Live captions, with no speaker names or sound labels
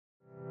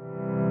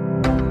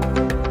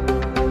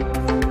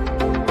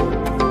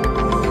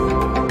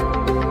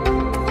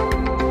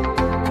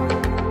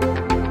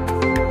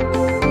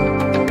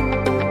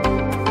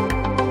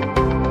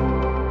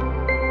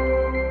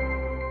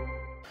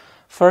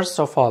First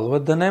of all,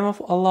 with the name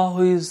of Allah,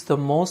 who is the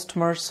most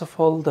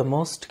merciful, the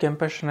most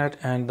compassionate,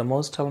 and the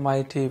most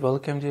almighty,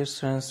 welcome dear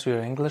students to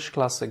your English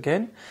class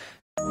again.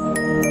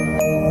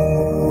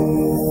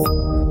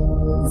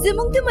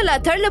 زموږ د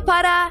ملاتړ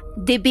لپاره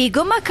د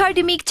بیګم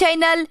اکاډمیک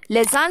چینل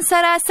لزان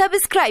سره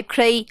سبسکرایب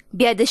کړئ،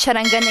 بیا د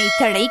شرنګنۍ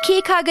تڼۍ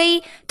کېکاږئ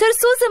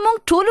ترڅو زموږ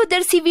ټولو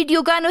درسي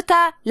ویډیوګانو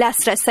ته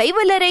لاسرسی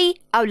ولرئ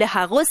او له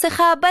هغو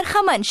څخه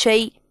برخمن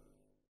شئ.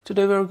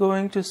 Today we are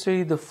going to see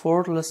the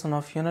fourth lesson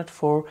of Unit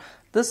 4.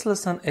 This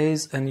lesson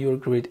is in your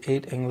grade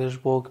 8 English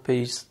book,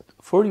 page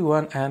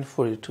 41 and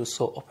 42.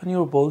 So open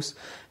your books,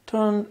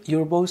 turn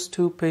your books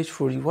to page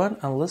 41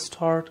 and let's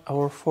start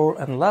our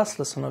fourth and last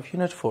lesson of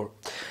Unit 4.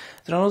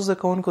 درنو زده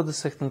کوونکو د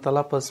سختن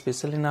طلب په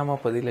سپیشلي نامه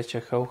په دې لچې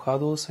ښه او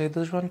ښاد اوسئ.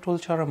 د ژوند ټول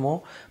چاره مو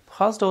په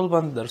خاص ډول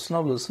باندې درسونه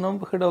او لوستونه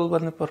په ښه ډول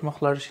باندې پر مخ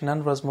لاړ شي. نن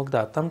ورځ موږ د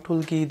اتم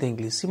ټولګي د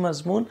انګلیسي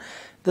مضمون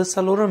د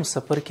څلورم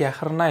څپرکي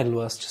اخرنی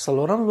لوست چې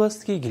څلورم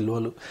لوست کېږي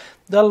لولو.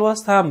 دا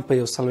لوست هم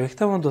په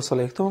 140 او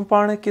 240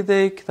 پاڼه کې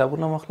دی.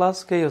 کتابونه مو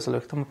خلاص کړئ،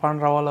 140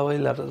 پاڼه راواړوئ.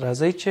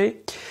 راځئ چې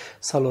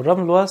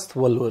څلورم لوست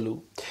ولولو.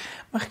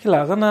 مخکې له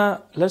هغه نه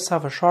let's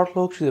have a short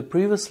look to the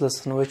previous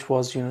lesson, which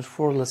was Unit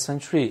 4 Lesson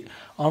 3.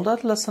 On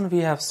that lesson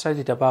we have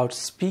studied about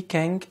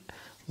speaking,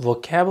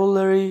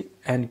 vocabulary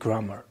and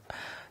grammar.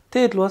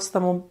 تیر لوست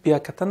مو بیا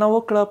کتنه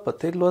وکړه. په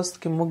تیر لوست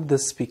کې موږ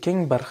د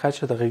سپیکینګ برخه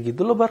چې د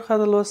غږیدلو برخه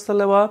د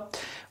لوستلې وه،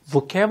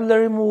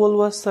 vocabulary مو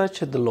ولوسته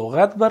چې د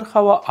لغت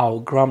برخه وه،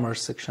 او grammar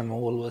section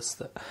مو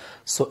ولوسته.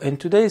 So in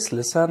today's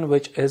lesson,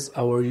 which is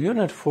our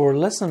Unit 4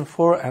 Lesson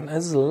 4 and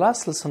is the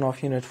last lesson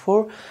of Unit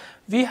 4,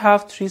 we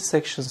have three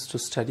sections to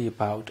study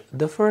about.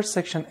 The first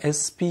section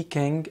is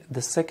speaking,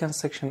 the second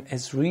section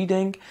is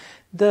reading,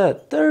 the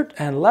third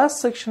and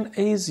last section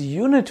is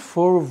Unit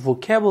 4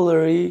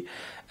 vocabulary.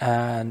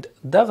 And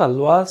دغه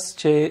لوست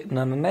چې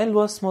نننی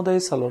لوست مو دی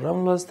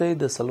څلورم لوست دی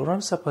د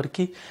څلورم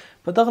څپرکي.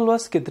 په دغه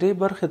لوست کې درې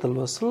برخې د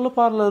لوستلو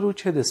لپاره لرو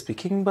چې د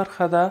سپیکینګ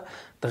برخه ده،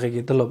 د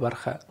غږیدلو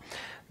برخه،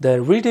 د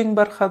ریډینګ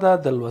برخه ده،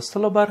 د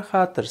لوستلو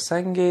برخه،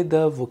 ترڅنګ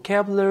د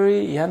vocabulary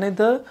یعنی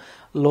د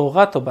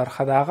لغاتو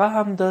برخه ده. هغه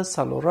هم د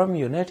څلورم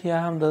یونټ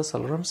یا هم د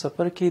څلورم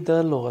څپرکي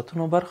د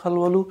لغتونو برخه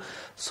لولو.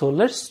 So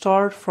let's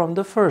start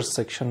from the first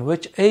section,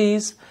 which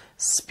is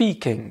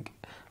speaking.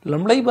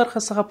 لومړی برخه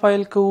څخه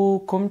پیل کوو،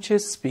 کوم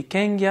چې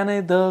سپیکینګ یعنی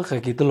د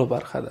غږیدلو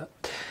برخه ده.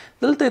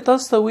 دلته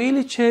تاسو ته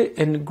ویلي چې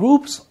in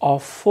groups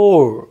of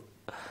 4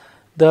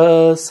 د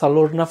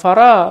څلور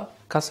نفره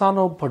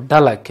کسانو په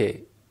ډله کې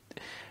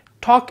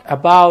talk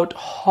about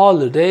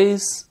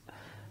holidays,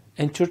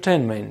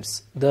 entertainments،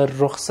 د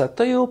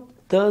رخصتیو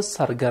د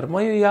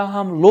سرګرمیو یا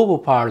هم لوبو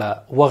په اړه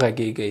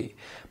وغږیږئ.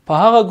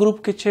 په هغه ګروپ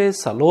کې چې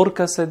څلور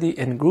کسه دي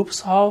in groups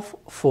of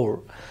 4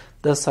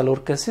 د څلور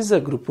کسیزه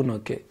ګروپونو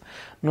کې،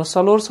 نو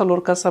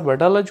څلور کسه به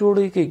ډله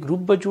جوړیږي،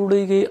 ګروپ به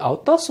جوړیږي او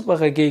تاسو به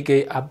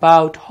غږیږئ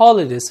about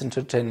holidays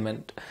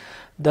entertainment،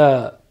 د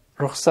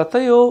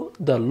رخصتیو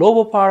د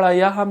لوبو په اړه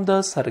یا هم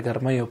د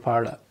سرګرمیو په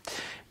اړه.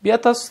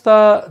 بیا تاسو ته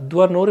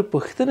دوه نورې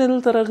پوښتنې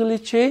دلته راغلي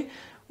چې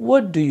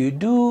what do you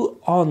do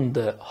on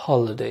the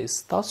holidays؟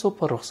 تاسو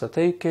په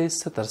رخصتیو کې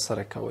څه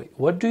ترسره کوئ؟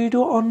 what do you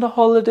do on the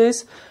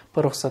holidays؟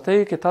 په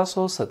رخصتیو کې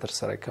تاسو څه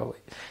ترسره کوئ؟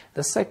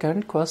 The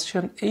second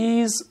question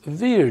is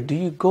where do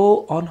you go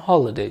on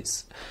holidays؟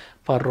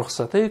 په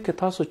رخصتیو کې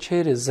تاسو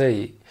چیرې ځئ؟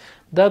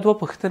 دا دوه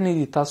پوښتنې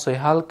دي، تاسو یې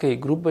حل کړئ،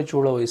 ګروپ به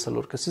جوړوئ،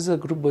 څلور کسیزه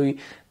ګروپ به وي.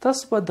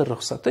 تاسو به د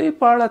رخصتیو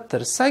په اړه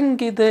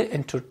ترڅنګ د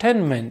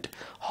انټرټینمنټ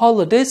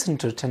holidays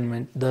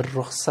entertainment د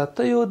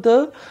رخصتیو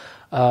د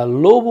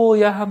لوبو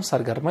یا هم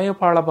سرګرمیو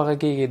په اړه به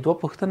غږیږئ. دوه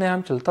پوښتنې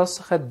هم چې تاسو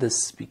څخه د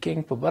سپیکینګ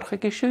په برخه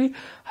کې شوي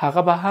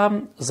هغه به هم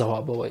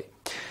ځوابوئ.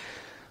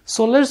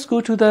 So let's go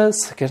to the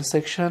second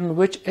section,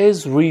 which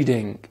is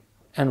reading.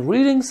 In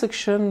reading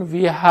section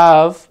we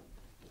have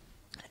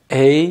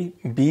A,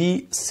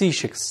 B, C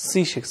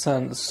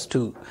sections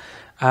too.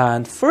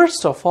 And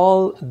first of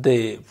all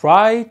they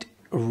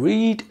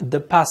read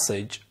the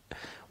passage.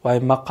 وای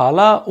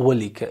مقاله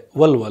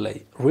ولولئ.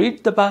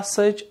 read the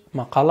passage،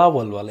 مقاله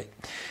ولولئ.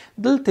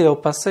 دلته یو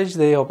پاسیج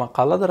دی، یو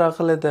مقاله در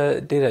راغلې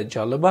ده، ډیره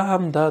جالبه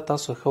هم ده.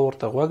 تاسو ښه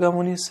ورته غوږ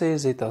ونیسئ،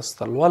 زه تاسو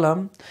ته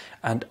لولم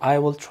and I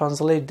will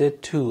translate it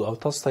too، او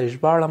تاسو ته یې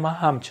ژباړم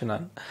هم چې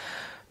نن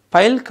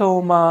پیل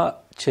کوم.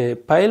 چې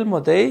پیل مو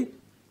دی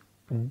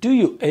do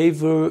you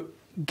ever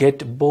get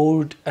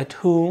bored at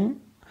home؟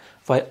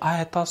 وای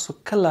آیا تاسو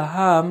کله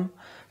هم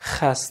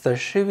خسته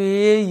شوي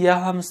یا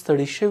هم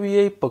ستړي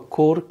شوي په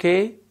کور کې؟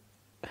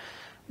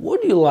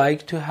 Would you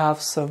like to have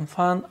some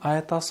fun؟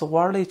 آیا تاسو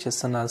غواړئ چې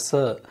څه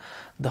ناڅه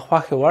د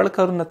خوښې وړ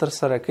کارونه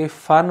ترسره کړئ،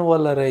 فن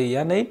ولرئ،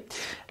 یعنی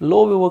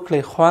لوبې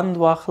وکړئ، خوند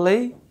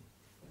واخلئ،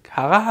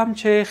 هغه هم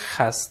چې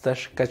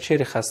که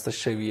چیرې خسته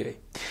شوي یئ.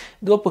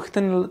 دوه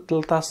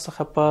پوښتنې تاسو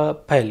څخه په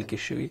پیل کې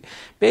شوي.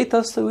 بیا یې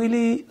تاسو ته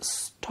ویلي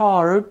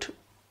start،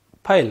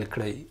 پیل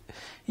کړئ.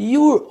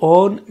 your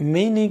own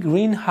mini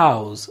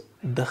greenhouse،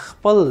 د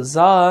خپل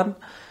ځان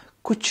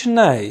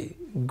کوچنی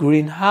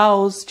green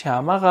house چې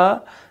همغه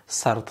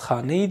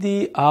سردخانې دي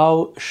او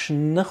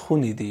شنه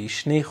خونې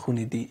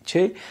دي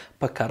چې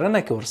په کرنه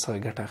کې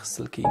ورڅخه ګټه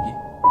اخیستل کیږي.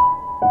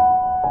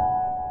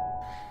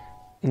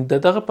 د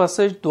دغه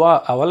پاسج دوه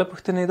اوله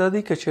پوښتنې دا دي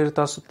که چیرې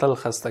تاسو تل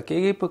خسته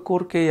کیږئ په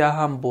کور کې یا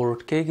هم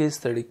بورډ کیږئ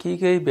ستړي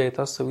کیږئ بیا یې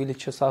تاسو ویلي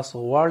چې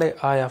تاسو غواړئ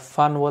آیا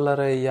فن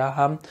ولرئ یا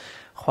هم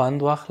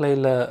خوند واخلئ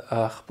له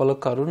خپلو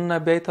کارونو نه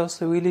بیا یې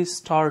تاسو ویلي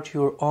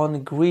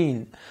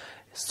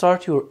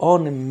start your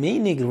own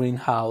mini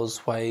greenhouse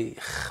وایي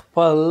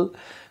خپل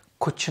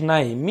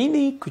کوچنی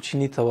مینی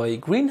کوچني ته وایي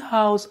گرین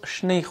هاوس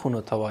شنې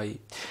خونو ته وایي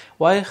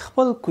وایي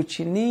خپل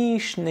کوچني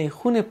شنې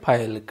خونې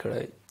پیل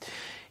کړئ.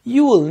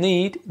 You will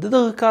need د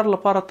دغه کار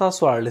لپاره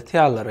تاسو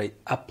اړتیا لرئ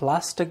a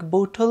plastic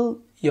bottle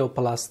یو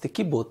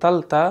پلاستیکي بوتل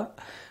ته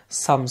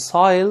some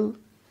soil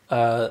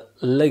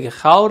لږ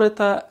خاورې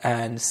ته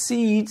and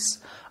seeds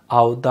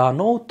او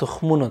دانو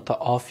تخمونو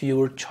ته of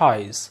your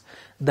choice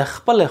د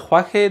خپل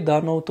خوښې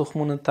دانو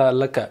تخمونو ته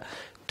لکه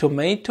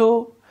tomato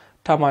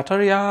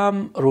ټماټر یا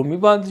هم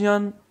رومي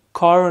بانجان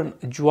corn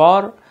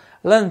جوار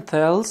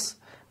lentils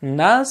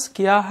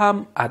نسک یا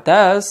هم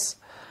عدس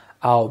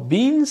او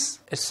بینز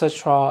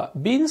etc.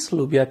 بینز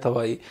لوبیا ته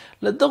وایي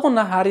له دغو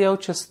نه هر یو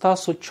چې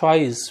ستاسو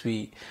چوایس وي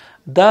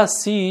دا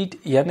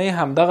سیډ یعنی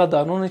همدغه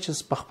دانونه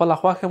چې په خپله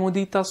خوښه مو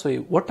دي تاسو یې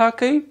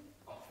وټاکئ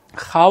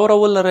خاوره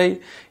ولرئ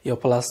یو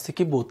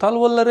پلاستیکي بوتل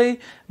ولرئ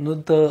نو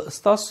د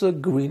ستاسو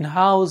گرین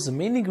هاوس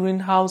مینی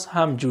گرین هاوس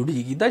هم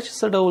جوړیږي. دا چې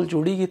څه ډول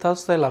جوړیږي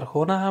تاسو ته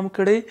لارښوونه هم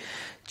کړې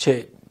چې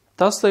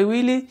تاسو ته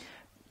ویلي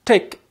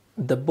ټیک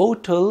د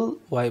بوتل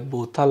وای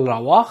بوتل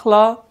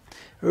راواخله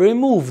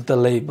remove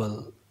the label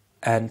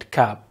and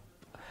cap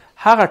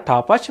هغه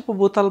ټاپه چې په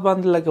بوتل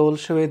باندې لګول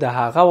شوی د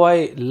هغه وای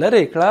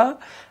لرې کړه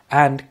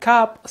and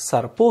cap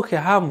سرپوښې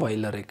هم وای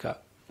لرې کړه.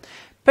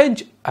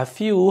 pinch a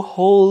few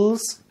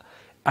holes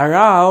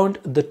around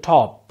the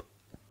top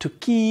to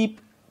keep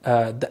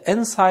the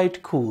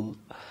inside cool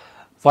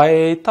وای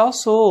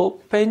تاسو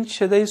پنچ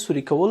دی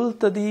سوری کول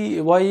ته دی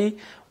وای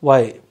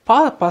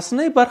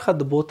پاسنۍ برخه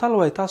د بوتل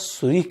وای تاسو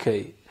سوری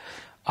کوي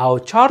او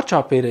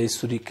چاپیره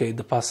سوری کوي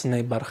د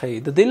پاسنۍ برخه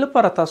د دې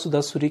لپاره تاسو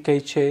دا سوری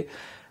کوي چې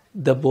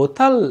د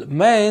بوتل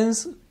منځ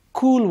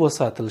کول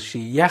وساتل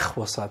شي یخ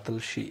وساتل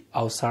شي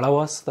او سړه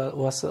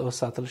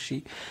وساتل شي.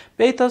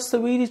 بیا تاسو ته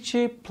ویلي چې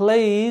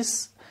پلیس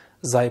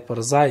ځای پر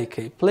ځای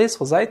کوي پلیس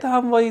خو ځای ته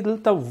هم وایي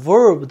دلته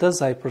ورب د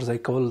ځای پر ځای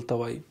کول ته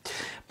وایي.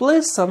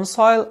 place some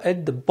soil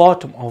at the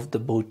bottom of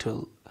the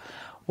bottle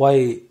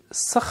وایي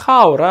څه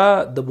خاوره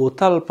د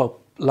بوتل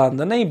په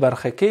لاندنۍ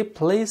برخه کې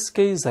پلیس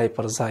کوي ځای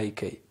پر ځای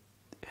کوي.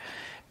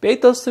 بیا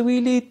تاسو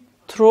ویلي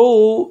throw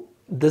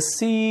the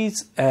seeds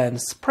and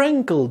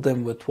sprinkle them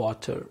with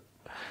water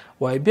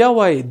وایي بیا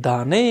وایي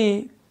دانې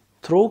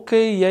ترو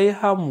کوي یا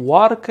هم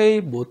وار کوي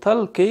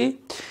بوتل کې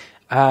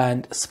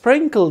and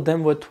sprinkle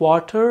them with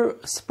water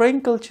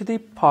sprinkle چې دی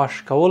پاش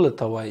کولو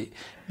ته وایي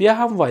بیا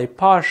هم وایي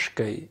پاش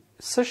کوي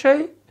څه شی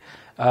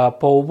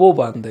په اوبو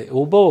باندې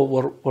اوبه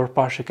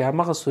ورپاشه کوي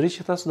همغه سوري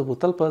چې تاسو د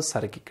بوتل په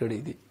سر کې کړي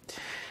دي.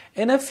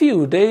 in a few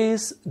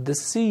days the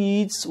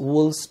seeds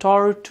will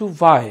start to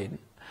vine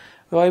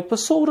وایي په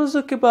څو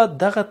ورځو کې به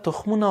دغه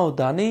تخمونه او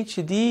دانې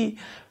چې دي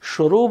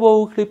شروع به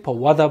وکړي په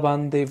وده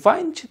باندې.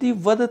 واین چې دي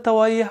وده ته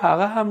وایي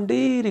هغه هم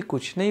ډېرې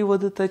کوچنۍ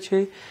وده ته چې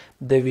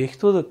د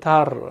ویښتو د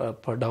تار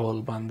په ډول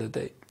باندې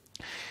دی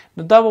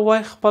نو دا به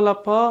وایي خپله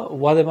په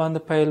وده باندې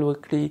پیل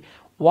وکړي.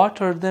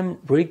 water them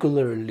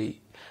regularly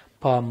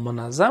په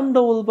منظم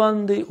ډول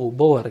باندې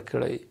اوبه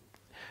ورکړئ.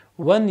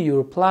 when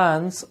your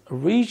plants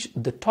reach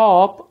the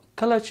top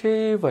کله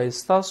چې وایي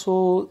ستاسو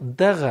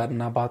دغه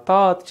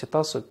نباتات چې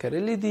تاسو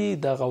کرلی دي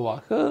دغه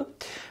واښه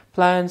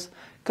plants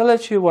کله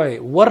چې وایي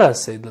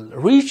ورسېدل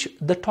reach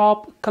the top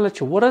کله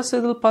چې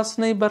ورسېدل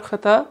پاسنۍ برخه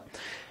ته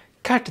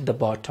cut the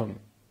bottom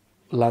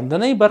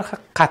لاندنۍ برخه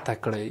قطع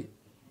کړئ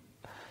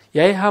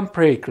یا یې هم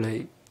پرې کړئ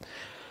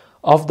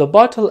of the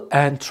bottle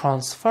and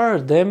transfer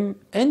them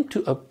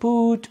into a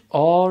pot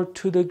or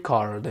to the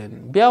garden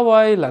بیا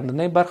وایي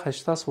لاندنۍ برخه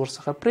چې تاسو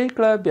ورڅخه پرې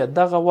کړه بیا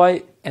دغه وایي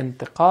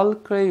انتقال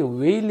کړئ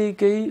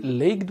ویلیږئ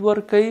لیږد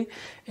ورکئ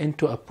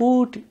into a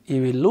pot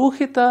یوې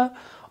لوښي ته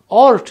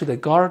or to the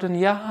garden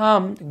یا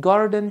هم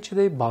garden چې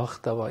دی باغ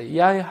ته وایي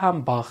یا هم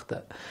باغ ته.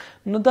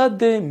 نو دا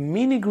د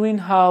مینی گرین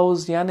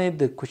هاوس یعنی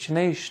د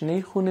کوچنۍ شنې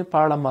خونې په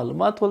اړه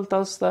معلومات ول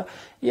تاسو ته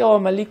یو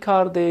عملی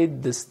کار دی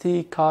دستي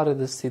کار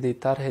دستي دی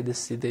طرح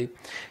دستي دی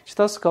چې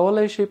تاسو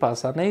کولی شئ په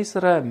اسانۍ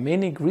سره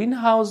مینی گرین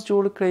هاوس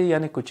جوړ کړئ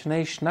یعنی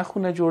کوچنۍ شنه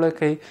خونه جوړه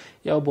کړئ.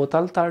 یو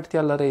بوتل ته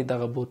اړتیا لرئ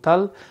دغه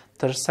بوتل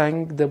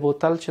ترڅنګ د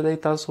بوتل چې دی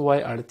تاسو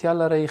وایي اړتیا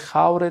لرئ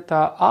خاورې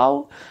ته او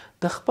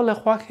د خپل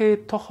خوښې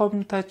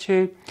تخم ته چې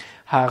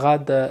هغه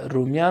د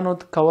رومیانو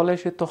کولی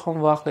شي تخم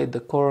واخلئ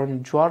د کورن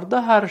جوار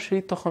د هر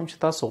شي تخم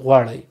چې تاسو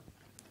غواړئ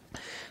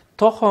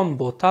تخم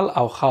بوتل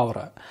او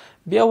خاوره.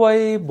 بیا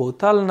وایي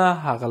بوتل نه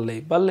هغه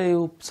لیبل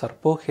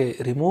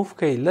سرپوښې ریموف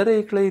کړئ لرې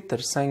کړئ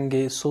ترڅنګ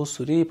یې څو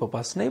سوري په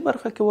پاسنۍ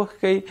برخه کې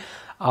وښکئ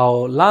او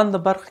لاندې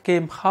برخه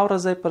کې خاوره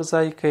ځای پر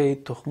ځای کړئ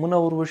تخمونه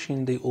ور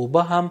وشیندئ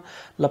اوبه هم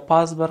له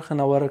پاس برخه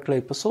نه ورکړئ.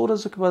 په څو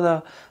ورځو کې به د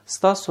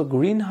ستاسو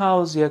ګرین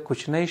هاوس یا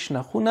کوچنۍ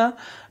شنه خونه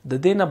د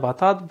دې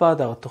نباتات به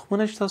دغه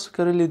تخمونه چې تاسو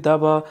کرلي دا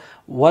به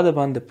وده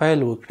باندې پیل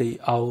وکړي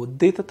او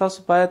دې ته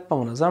تاسو باید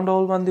په منظم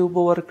ډول باندې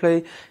اوبه ورکړئ.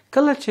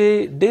 کله چې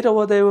ډیره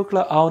وده یې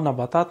وکړه او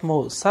نباتات مو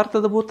سر ته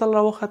د بوتل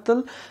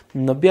راوختل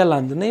نو بیا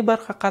لاندنۍ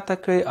برخه قطع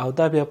کړئ او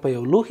دا بیا په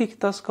یو لوښي کې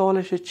تاسو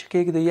کولی شئ چې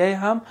کېږدئ یا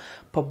هم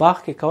په باغ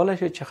کې کولی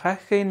شئ چې ښخ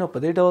کړئ نو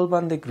په دې ډول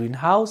باندې ګرین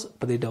هاوس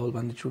په دې ډول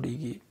باندې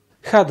جوړیږي.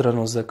 ښه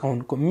درنو زده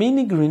کوونکو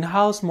مینی ګرین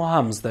هاوس مو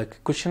هم زده کړئ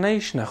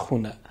کوچنۍ شنه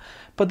خونه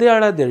په دې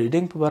اړه د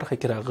ریډینګ په برخه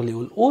کې راغلي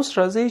ول. اوس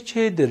راځئ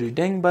چې د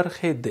ریډینګ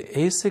برخې د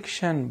A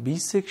سیکشن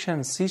B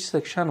سیکشن C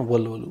سیکشن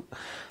ولولو.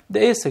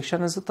 د A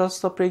سیکشن زه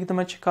تاسو ته پرېږدم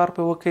چې کار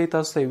پرې وکړئ.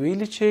 تاسو ته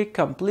ویلي چې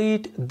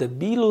complete the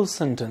below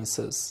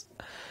sentences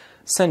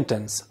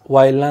sentence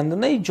وایي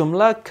لاندنۍ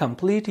جمله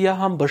complete یا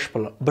هم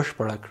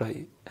بشپړه کړئ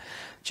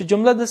چې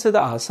جمله داسې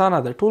ده اسانه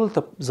ده ټولو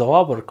ته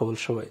ځواب ورکول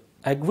شوی.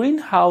 A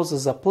greenhouse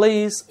is a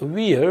place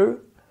where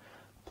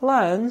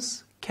plants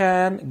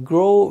can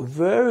grow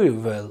very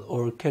well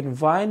or can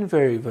vine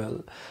very well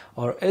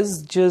or is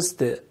just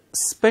the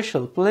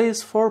special place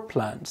for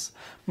plants.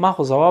 ما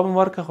خو ځواب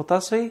ورکړه خو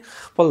تاسو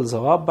خپل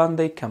ځواب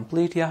باندې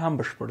کمپلیټ یا هم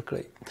بشپړ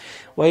کړئ.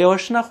 و یو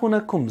شنه خونه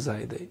کوم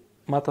ځای دی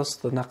ما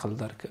تاسو ته نقل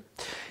درکړه.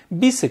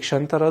 بی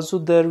سیکشن ته راځو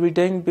د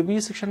ریډینګ په بی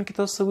سیکشن کې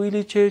تاسو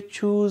ویلي چې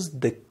choose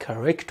the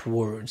correct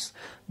words.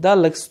 دا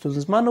لږ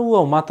ستونزمن و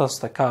او ما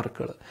تاسو ته کار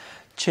کړ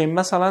چې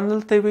مثلا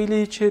دلته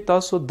ویلي چې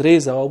تاسو درې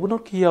ځوابونو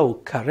کې یو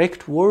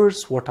کریکټ ورډز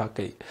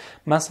وټاکئ.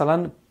 مثلا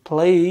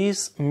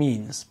place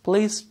means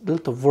place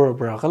دلته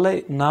ورب راغلی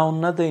ناون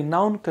نه دی.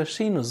 ناون که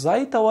شي نو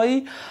ځای ته وایي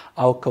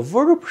او که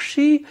ورب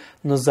شي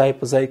نو ځای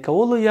په ځای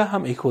کولو یا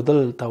هم ایښودل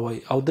ته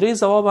وایي. او درې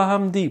ځواب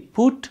هم دي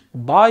put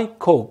by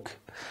cook.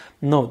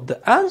 نو the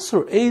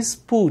answer is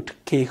put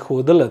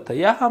کیښودل ته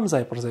یا هم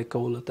ځای پر ځای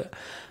کولو ته.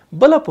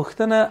 بله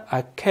پوښتنه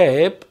a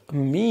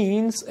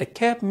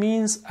cap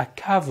means a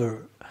cover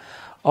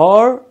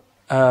or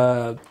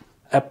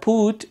a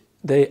put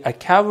دی a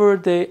cover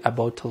دی a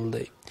bottle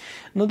دی.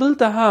 نو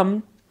دلته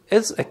هم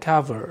is a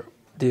cover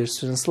dear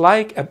students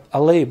like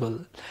a label.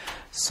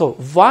 So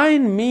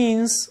vine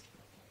means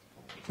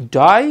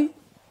die,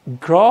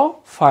 grow,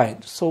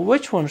 find. So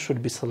which one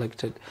should be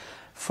selected?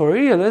 For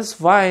real is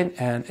vine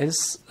and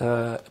is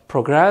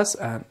progress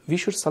and we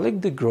should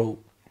select the grow.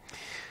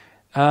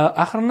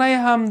 اخرنی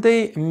هم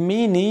دی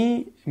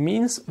mini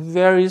means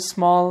very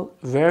small,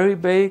 very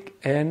big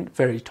and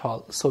very tall.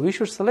 So we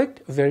should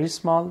select very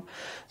small.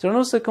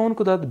 درنو زده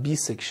کوونکو دا د B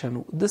سیکشن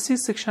و. د C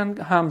سیکشن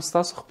هم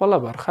ستاسو خپله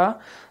برخه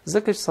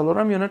ځکه چې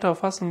څلورم یونټ او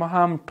فصل ما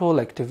هم ټول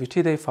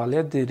اکټیویټي دی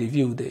فعالیت دی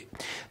ریویو دی.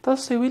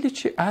 تاسو ته ویلي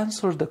چې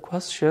answer the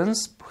questions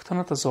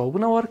پوښتنو ته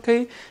ځوابونه ورکړئ.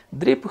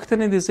 درې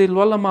پوښتنې دي زه یې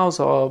لولم او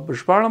ځواب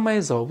ژباړم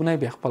یې ځوابونه یې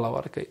بیا خپله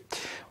ورکړئ.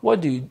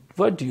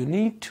 What do you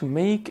need to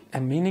make a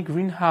mini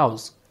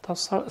greenhouse?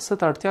 تاسو څه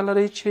ته اړتیا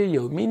لرئ چې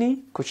یو مینی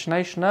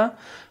کوچنی شنه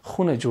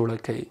خونه جوړه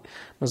کړئ.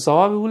 نو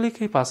ځواب یې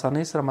ولیکئ په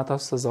اسانۍ سره ما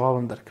تاسو ته ځواب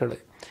هم درکړی.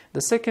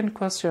 The second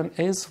question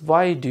is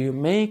why do you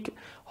make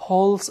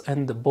holes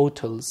in the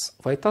bottles?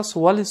 وایي تاسو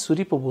ولې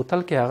سوري په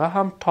بوتل کې هغه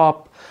هم ټاپ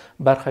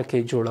برخه کې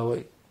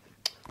جوړوئ.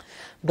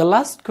 The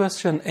last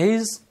question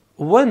is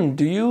when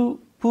do you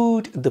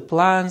put the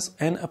plants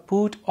in a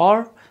pot or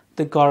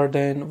the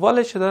garden?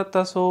 ولې چې دا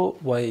تاسو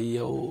وایي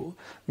یو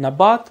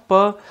نبات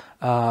په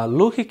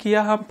لوښي کې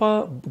یا هم په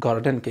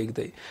ګارډن کې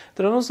ږدئ.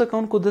 درنو زده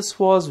کوونکو this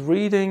was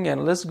reading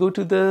and let's go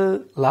to the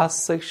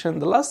last section.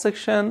 The last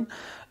section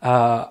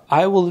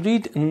I will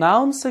read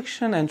noun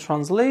section and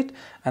translate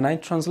and I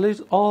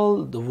translate all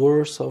the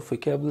words of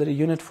vocabulary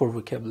unit for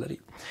vocabulary.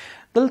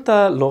 دلته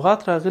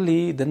لغات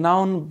راغلي د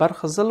ناون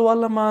برخه زه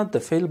لولمه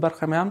د فعل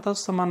برخه مې هم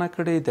تاسو ته معنا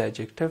کړې د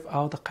اجکټیو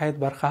او د قید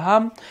برخه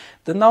هم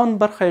د ناون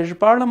برخه یې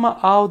ژباړمه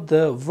او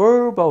د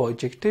ورب او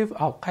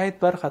اجکټیو او قید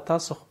برخه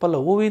تاسو خپله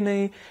ووینئ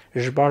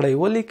ژباړه یې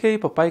ولیکئ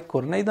په پای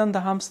کورنۍ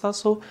دنده هم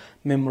ستاسو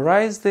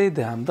میمورایز دی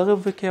د همدغه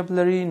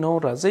وکیبلري. نو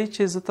راځئ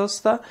چې زه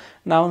تاسو ته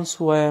ناونس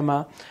ووایم.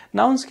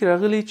 ناونس کې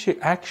راغلي چې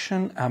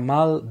اکشن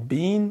عمل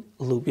بین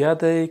لوبیا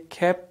دی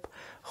کپ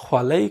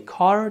خولۍ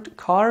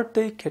کارډ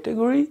دی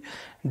کټګوري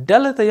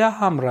ډله ته یا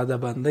هم راده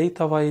بندۍ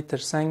ته وایي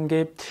ترڅنګ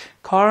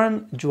کارن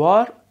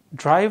جوار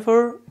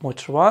ډرایور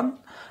موټروان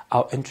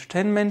او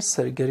انټرټینمنټ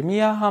سرګرمي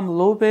یا هم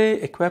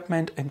لوبې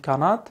اکویپمنټ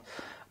امکانات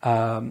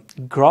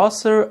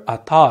ګراسر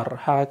اتار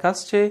هغه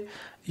کس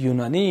چې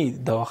یوناني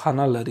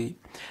دواخانه لري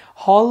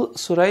هال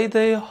سوری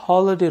دی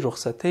هالیډې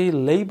رخصتۍ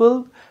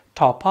لیبل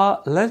ټاپا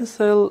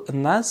لنسل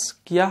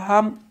نسک یا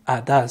هم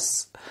عدس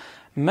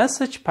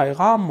مسج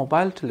پیغام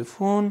موبایل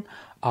تلیفون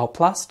او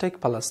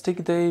پلاستیک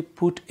دی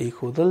پوټ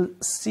ایښودل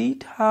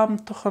سیډ هم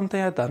تخم ته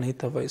یا دانې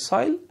ته وایي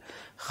سایل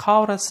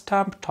خاوره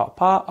سټمپ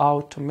ټاپا او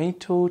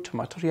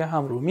ټماټر یا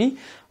هم رومي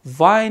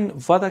واین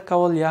وده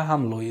کول یا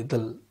هم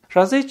لویدل.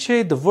 راځئ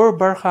چې د ورب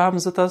برخه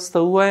هم زه تاسو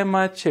ته ووایم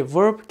چې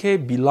ورب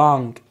کې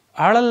بیلانګ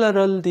اړه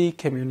لرل دي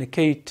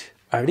کمیونیکیټ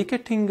اړیکه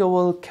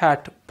ټینګول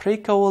کټ پرې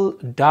کول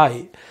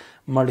ډای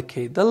مړ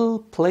کېدل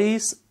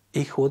پلیس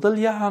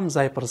ایښودل یا هم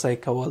ځای پر ځای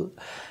کول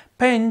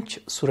پنچ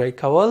سوری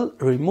کول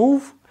ریموو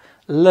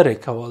لرې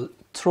کول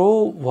ترو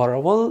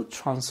ورول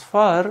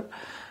ترانسفر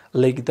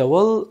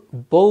لیږدول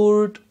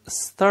بورډ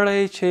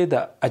ستړی چې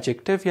د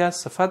اجکټیو یا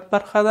صفت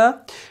برخه ده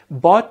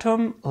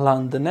باټم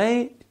لاندنۍ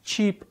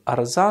چیپ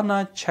ارزانه،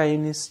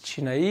 چاینیز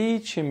چینایي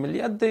چې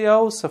ملیت د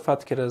یو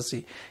صفت کې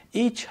راځي،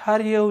 ایچ هر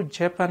یو،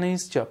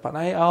 جاپانیز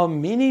جاپانی او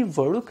مینی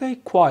وړوکی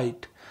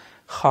کوایټ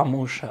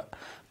خاموشه.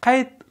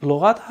 قید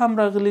لغات هم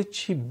راغلي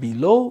چې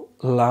بیلو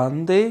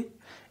لاندې،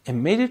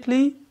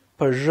 immediately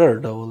په ژر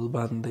ډول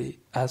باندې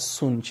as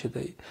soon چې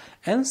دی،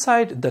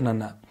 inside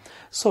دننه.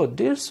 So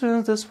dear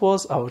students, this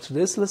was our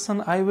today's lesson.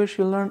 I wish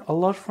you learned a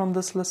lot from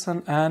this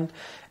lesson, and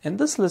in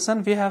this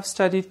lesson we have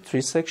studied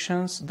 3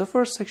 sections. The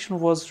first section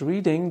was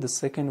reading,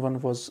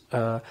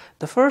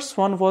 the first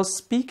one was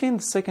speaking,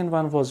 the second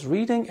one was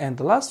reading,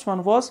 and the last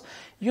one was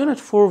unit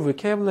 4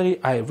 vocabulary.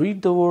 I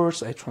read the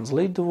words, I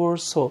translate the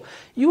words. So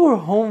your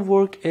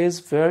homework is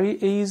very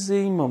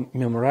easy.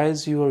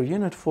 Memorize your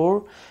unit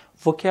 4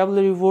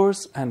 vocabulary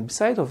words, and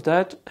beside of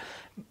that,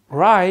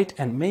 write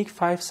and make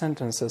 5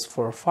 sentences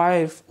for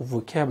 5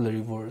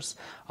 vocabulary words.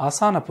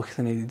 آسانه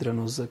پوښتنې دي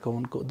درنو زده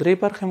کوونکو. 3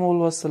 برخې مو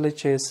ولوستلې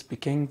چې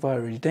سپیکینګ و،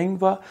 ریډینګ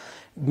و،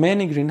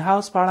 مینی ګرین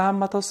هاوس په اړه هم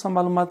ما تاسو ته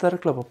معلومات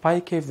درکړل. په پای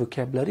کې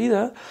وکابلري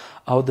ده،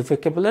 او د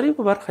وکابلري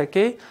په برخه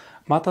کې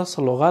ما تاسو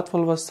لغات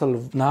ولوستل،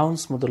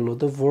 ناونس مو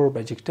درلوده، ورب،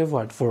 اډجکټیو او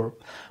اډورب.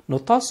 نو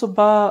تاسو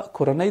به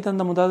کورنۍ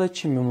دنده مو دا ده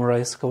چې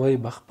میمورایز کوئ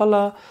به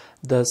خپله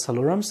د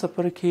څلورم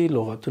څپرکي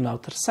لغتونه، او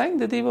ترڅنګ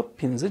د دې به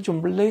 5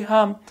 جملې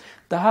هم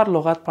د هر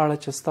لغت په اړه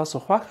چې ستاسو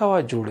خوښه وه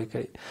جوړې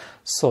کړئ.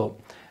 سو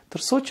تر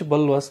څو چې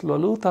بل لوست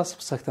لولو، تاسو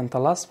په سختن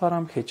تلاس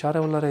سپارم، ښې چارې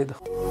ولرئ.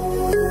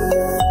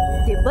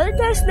 د بل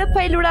درس د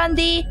پیل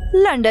وړاندې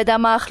لنډه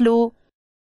دمه اخلو.